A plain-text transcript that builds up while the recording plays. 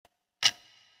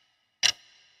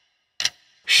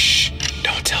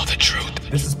the truth.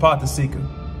 This is Pata Seca.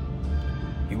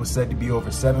 He was said to be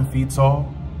over 7 feet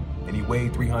tall, and he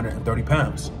weighed 330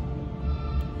 pounds.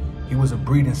 He was a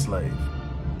breeding slave,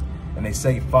 and they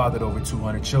say he fathered over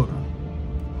 200 children.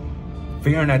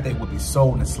 Fearing that they would be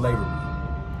sold into slavery,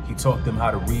 he taught them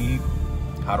how to read,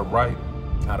 how to write,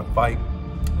 how to fight,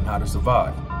 and how to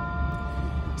survive.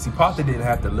 See, Pata didn't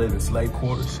have to live in slave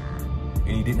quarters,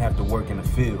 and he didn't have to work in the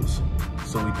fields,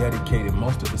 so he dedicated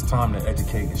most of his time to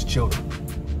educating his children.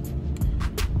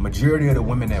 Majority of the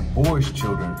women that bore his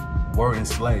children were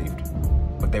enslaved,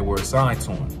 but they were assigned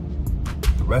to him.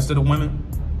 The rest of the women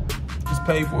just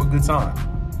paid for a good time.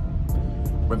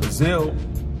 When Brazil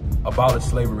abolished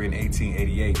slavery in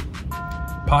 1888,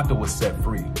 Pata was set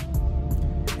free.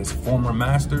 His former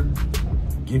master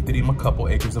gifted him a couple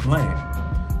acres of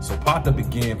land, so Pata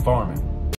began farming.